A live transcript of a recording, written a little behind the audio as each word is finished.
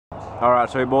All right,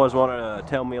 so you boys want to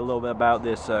tell me a little bit about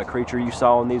this creature you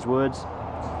saw in these woods?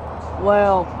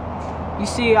 Well, you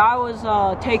see, I was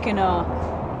I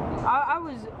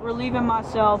was relieving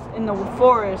myself in the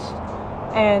forest,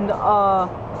 and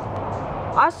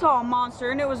I saw a monster,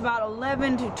 and it was about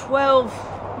 11 to 12.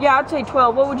 Yeah, I'd say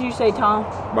 12. What would you say, Tom?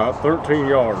 About 13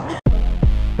 yards.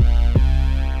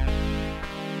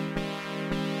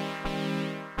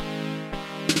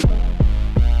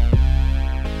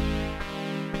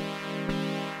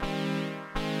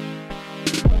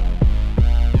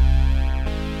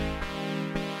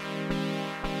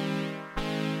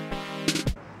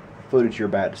 Footage you're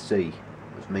about to see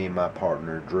was me and my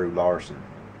partner Drew Larson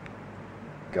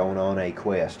going on a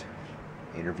quest,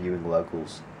 interviewing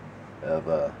locals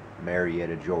of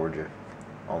Marietta, Georgia,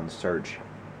 on the search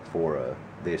for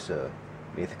this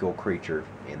mythical creature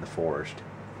in the forest.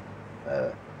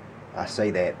 I say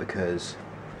that because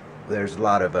there's a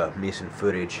lot of missing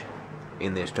footage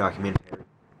in this documentary.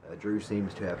 Drew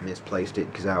seems to have misplaced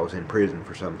it because I was in prison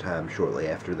for some time shortly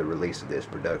after the release of this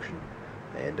production,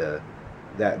 and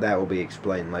that will be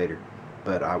explained later.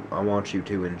 But I want you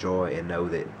to enjoy and know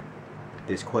that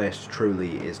this quest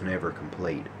truly is never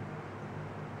complete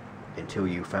until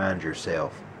you find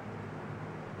yourself.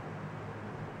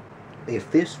 If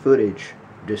this footage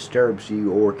disturbs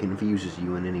you or confuses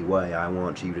you in any way, I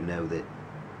want you to know that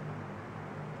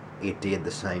it did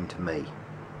the same to me.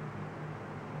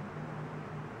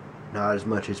 Not as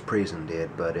much as prison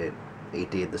did, but it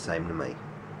did the same to me.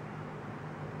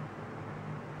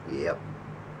 Yep.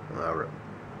 Alright.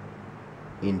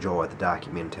 Enjoy the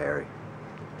documentary.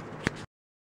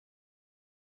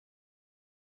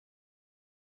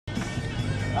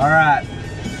 Alright.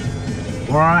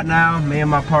 Well, right now, me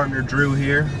and my partner Drew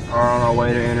here are on our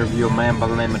way to interview a man by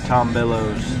the name of Tom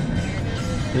Billows.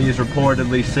 He's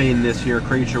reportedly seen this here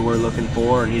creature we're looking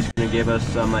for, and he's going to give us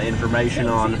some information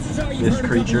on this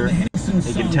creature.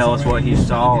 He can tell us what he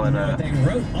saw, and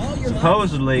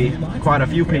supposedly quite a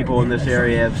few people in this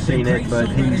area have seen it, but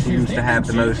he seems to have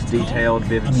the most detailed,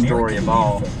 vivid story of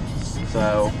all.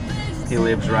 So he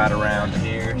lives right around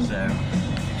here. So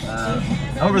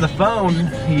over the phone,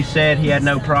 he said he had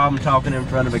no problem talking in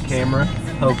front of a camera.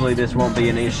 Hopefully this won't be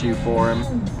an issue for him.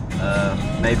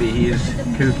 Maybe he's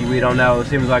kooky, we don't know. It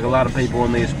seems like a lot of people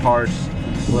in these parts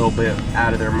a little bit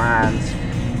out of their minds.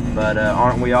 But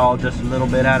aren't we all just a little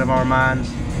bit out of our minds?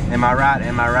 Am I right?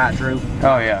 Am I right, Drew?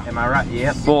 Oh yeah. Am I right?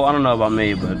 Yep. Well, I don't know about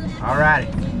me, but... Alrighty.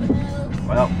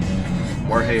 Well,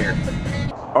 we're here.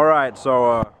 Alright,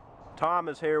 so Tom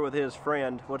is here with his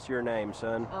friend. What's your name,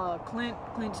 son? Clint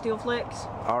Steelflex.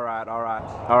 Alright, alright.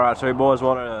 Alright, so you boys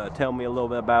want to tell me a little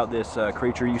bit about this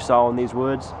creature you saw in these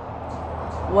woods?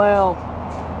 Well,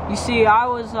 you see, I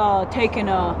was I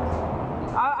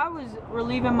was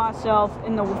relieving myself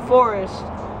in the forest,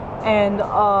 and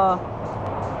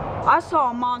I saw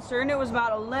a monster, and it was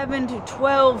about 11 to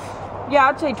 12. Yeah,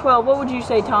 I'd say 12. What would you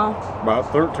say, Tom?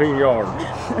 About 13 yards.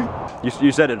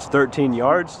 You said it's 13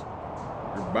 yards?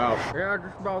 Yeah,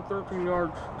 just about 13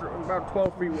 yards, about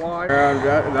 12 feet wide.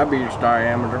 That'd be its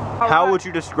diameter. How would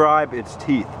you describe its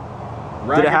teeth?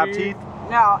 Did it have teeth?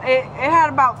 No, it had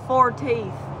about 4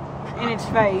 teeth in its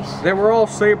face. They were all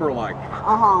saber-like.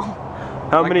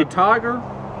 How many? A tiger?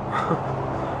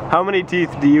 How many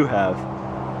teeth do you have?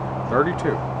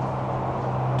 32.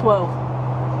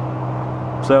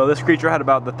 12. So this creature had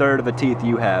about the third of the teeth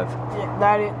you have.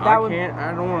 Yeah,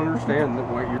 I don't understand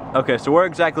what you... Okay, so where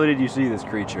exactly did you see this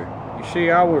creature? You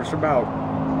see, I was about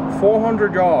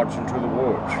 400 yards into the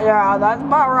woods. Yeah, that's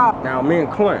about right. Now, me and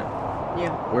Clint,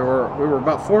 yeah, we were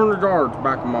about 400 yards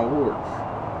back in my woods.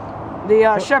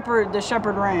 The Shepherd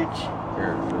Ranch.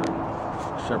 Yeah,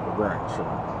 the Shepherd Ranch.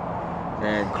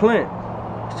 And Clint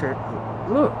said,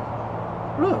 look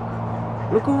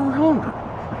over yonder.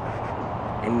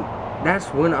 And that's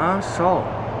when I saw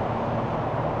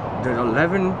the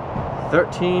 11,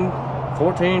 13,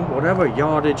 14, whatever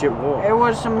yardage it was. It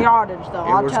was some yardage, though.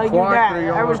 I'll tell you that.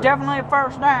 It was definitely a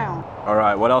first down. All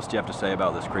right, what else do you have to say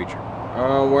about this creature?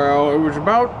 Well, it was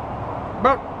about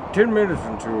 10 minutes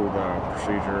into the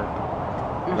procedure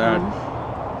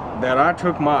that I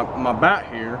took my bat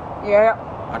here. Yeah.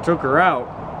 I took her out.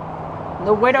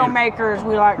 The Widowmaker, as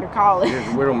we like to call it. Yeah,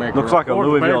 the Widowmaker. Looks like a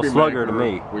Louisville Slugger to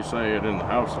me. We say it in the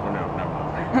house. Oh, no.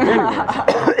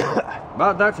 Anyways,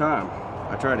 about that time,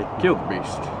 I tried to kill the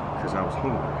beast because I was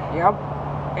hungry. Yep.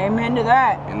 Amen to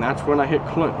that. And that's when I hit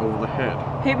Clint over the head.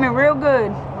 Hit me real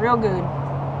good. Real good.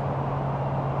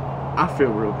 I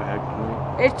feel real bad,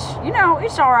 Clint. It's, you know,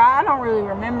 it's alright. I don't really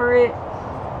remember it.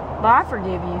 But I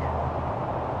forgive you.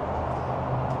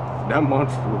 That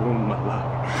monster ruined my life.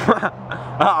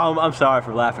 I'm sorry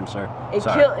for laughing, sir. It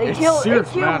Sorry. killed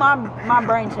my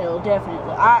brain cell,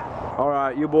 definitely. All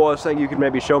right, you boys think you could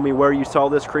maybe show me where you saw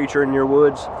this creature in your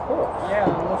woods? Cool.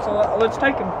 Yeah, let's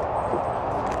take him.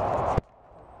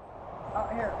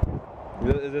 Here.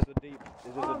 Is this a deep?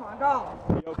 Oh my God.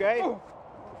 You okay? Oh,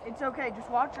 it's okay. Just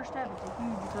watch your step. It's a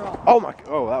huge drop. Oh my!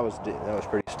 Oh, that was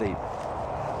pretty steep.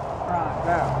 Right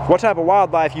now. What type of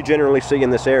wildlife you generally see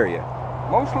in this area?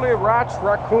 Mostly rats,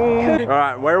 raccoons. All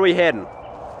right, where are we heading?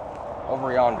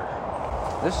 Over yonder.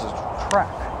 This is track.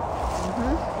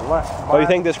 Left. Oh, you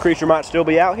think this creature might still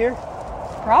be out here?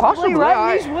 Probably Possibly,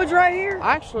 right in these woods right here.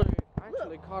 I actually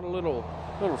caught a little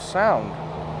sound.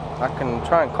 I can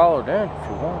try and call it in if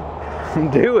you want.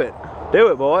 Do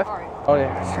it, boy. All right. Oh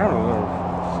yeah, it sounded a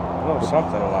little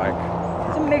something like.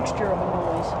 It's a mixture of a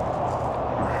noise.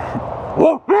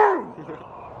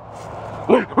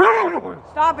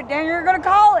 Stop it, Dan. You're gonna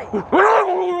call it. No,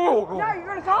 you're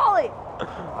gonna call it.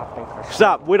 I think I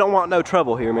Stop. We don't want no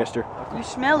trouble here, mister. You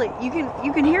smell it. You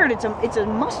can hear it. It's a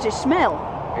musty smell.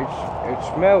 It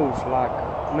smells like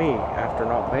me after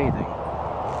not bathing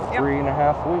for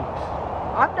 3.5 weeks.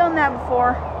 I've done that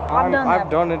before. I've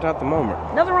done it at the moment.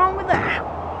 Nothing wrong with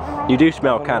that. You do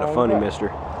smell kind of funny, mister.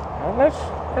 Well,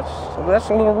 that's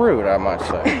a little rude, I might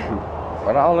say.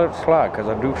 But I'll let it slide because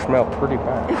I do smell pretty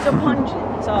bad. It's a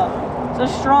pungent. It's a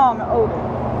strong odor.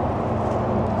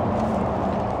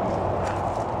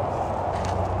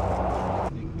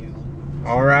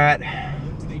 All right.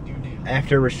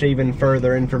 After receiving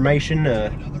further information,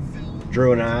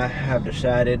 Drew and I have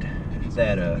decided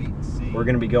that we're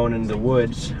going to be going into the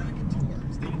woods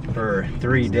for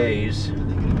 3 days,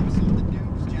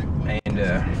 and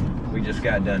we just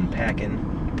got done packing.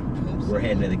 We're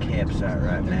heading to the campsite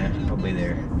right now. We'll be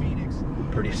there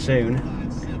pretty soon.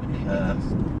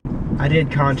 I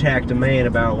did contact a man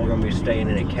about we're going to be staying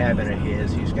in a cabin of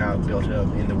his he's got built up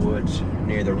in the woods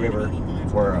near the river,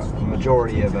 where a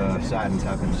majority of sightings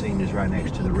I've been seeing is right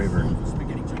next to the river.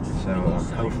 So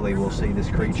hopefully we'll see this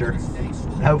creature.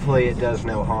 Hopefully it does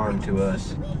no harm to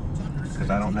us, because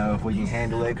I don't know if we can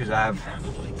handle it, because I've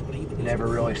never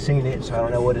really seen it, so I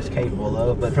don't know what it's capable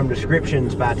of. But from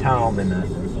descriptions by Tom and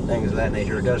things of that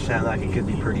nature, it does sound like it could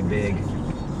be pretty big.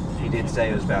 He did say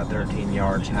it was about 13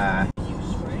 yards high,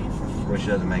 which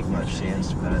doesn't make much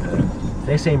sense, but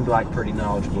they seemed like pretty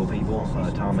knowledgeable people,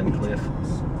 Tom and Cliff.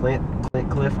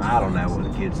 Cliff, I don't know what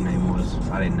the kid's name was.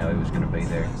 I didn't know he was going to be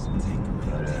there.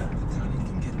 But,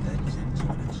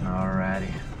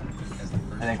 alrighty.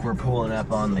 I think we're pulling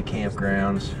up on the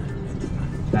campgrounds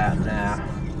about now.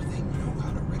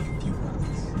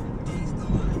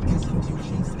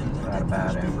 Right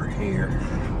about over here.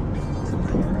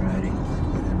 Alrighty.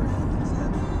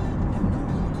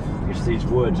 It's these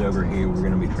woods over here we're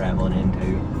going to be traveling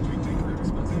into.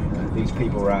 These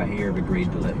people right here have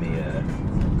agreed to let me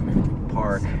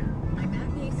park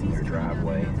in their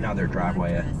driveway, not their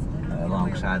driveway,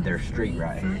 alongside their street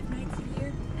right here.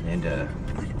 And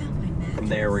from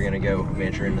there we're going to go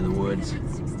venture into the woods.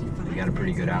 We got a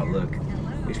pretty good outlook.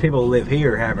 These people who live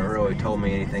here haven't really told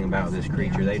me anything about this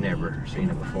creature. They've never seen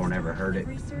it before, never heard it.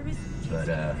 But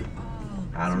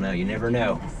I don't know, you never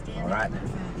know.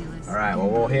 Alright,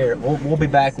 well we'll be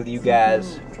back with you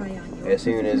guys as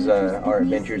soon as our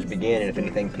adventures begin, and if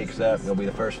anything picks up, you'll be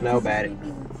the first to know about it.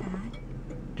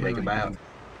 Jacob out.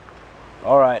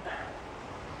 Alright.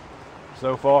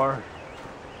 So far,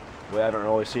 we haven't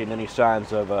really seen any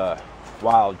signs of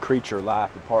wild creature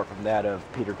life apart from that of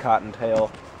Peter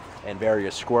Cottontail and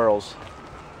various squirrels.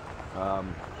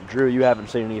 Drew, you haven't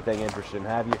seen anything interesting,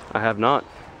 have you? I have not.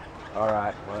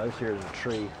 Alright, well this here is a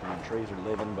tree. I mean, trees are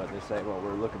living, but this ain't what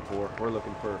we're looking for. We're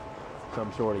looking for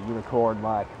some sort of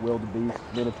unicorn-like wildebeest,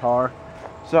 minotaur,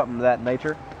 something of that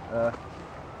nature.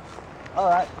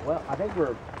 Alright, well I think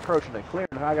we're approaching a clearing.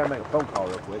 I gotta make a phone call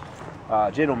real quick.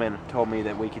 Gentleman told me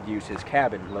that we could use his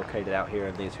cabin located out here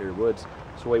in these here woods,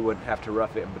 so we wouldn't have to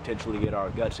rough it and potentially get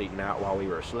our guts eaten out while we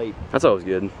were asleep. That's always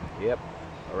good. Yep.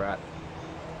 Alright.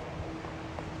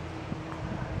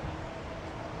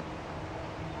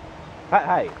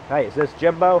 Hey, is this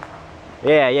Jimbo?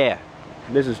 Yeah.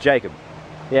 This is Jacob.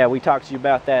 Yeah, we talked to you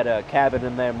about that cabin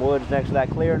in them woods next to that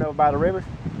clearing over by the river.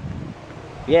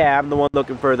 Yeah, I'm the one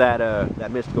looking for that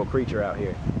that mystical creature out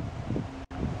here.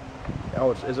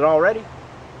 Oh, is it all ready?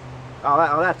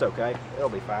 Oh, that's okay. It'll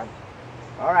be fine.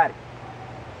 Alrighty.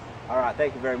 Alright,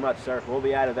 thank you very much, sir. We'll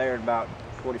be out of there in about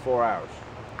 24 hours.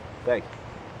 Thank you.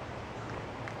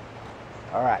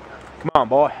 Alright. Come on,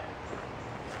 boy.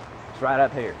 It's right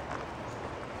up here.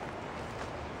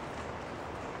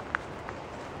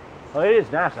 Well, it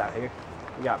is nice out here.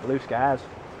 We got blue skies.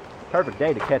 Perfect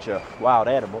day to catch a wild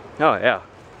animal. Oh yeah,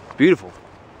 it's beautiful.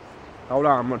 Hold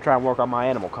on, I'm gonna try and work on my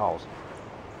animal calls.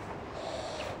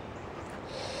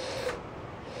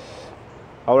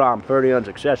 Hold on, I'm pretty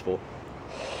unsuccessful.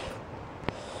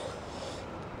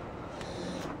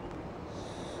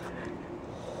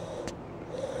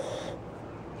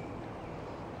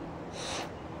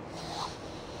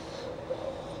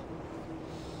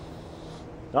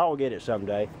 I'll get it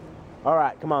someday. All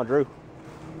right, come on, Drew.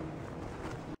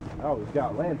 Oh, we've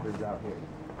got lanterns out here.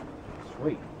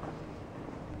 Sweet.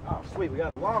 Oh, sweet, we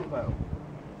got a longbow.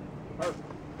 Perfect.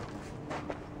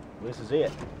 This is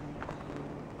it.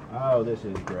 Oh, this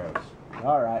is gross.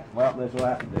 All right, well, this will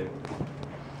have to do.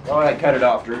 Go ahead, cut it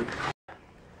off, Drew.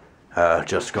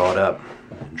 Just got up.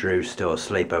 Drew's still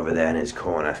asleep over there in his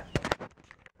corner.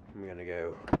 I'm gonna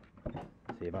go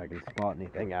see if I can spot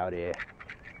anything out here.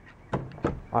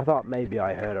 I thought maybe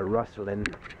I heard a rustling.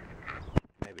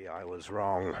 Maybe I was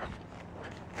wrong.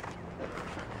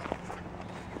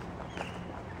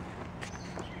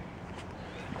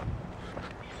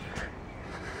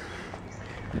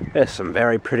 There's some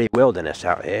very pretty wilderness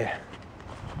out here.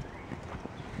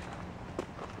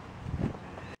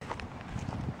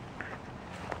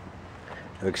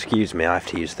 Oh, excuse me, I have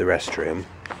to use the restroom.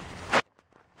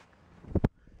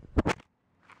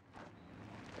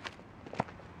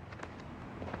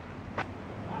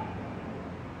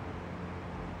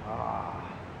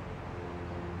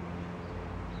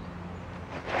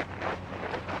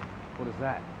 What is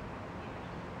that?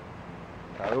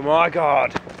 Oh my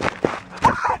God!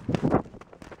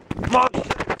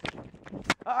 Monster!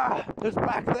 Ah, it's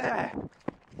back there!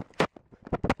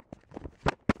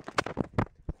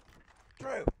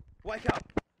 Drew, wake up!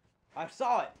 I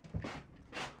saw it!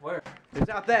 Where? It's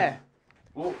out there!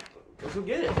 Well, let's go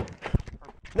get it.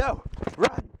 No!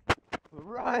 Run!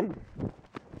 Run!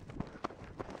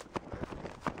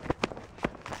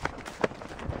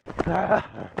 Ah.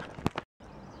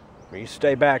 You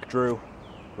stay back, Drew.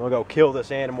 I'm gonna go kill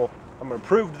this animal. I'm gonna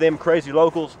prove to them crazy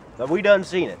locals that we done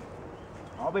seen it.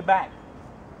 I'll be back.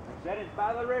 I said it's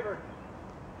by the river.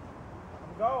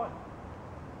 I'm going.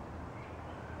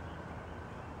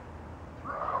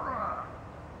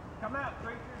 Come out,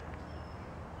 creature.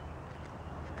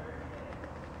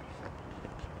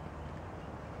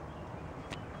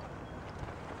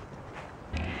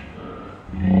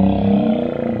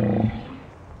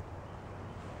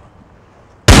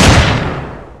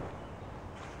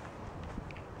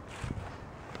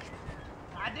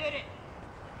 I did it!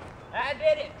 I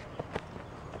did it!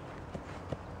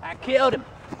 I killed him!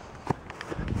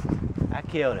 I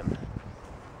killed him.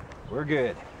 We're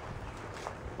good.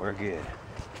 We're good.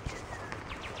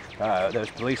 Uh-oh, those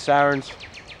police sirens.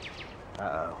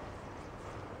 Uh-oh.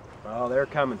 Oh, they're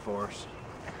coming for us.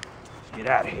 Let's get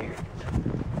out of here.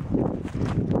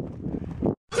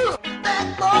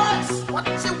 Bad boys, what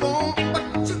you want?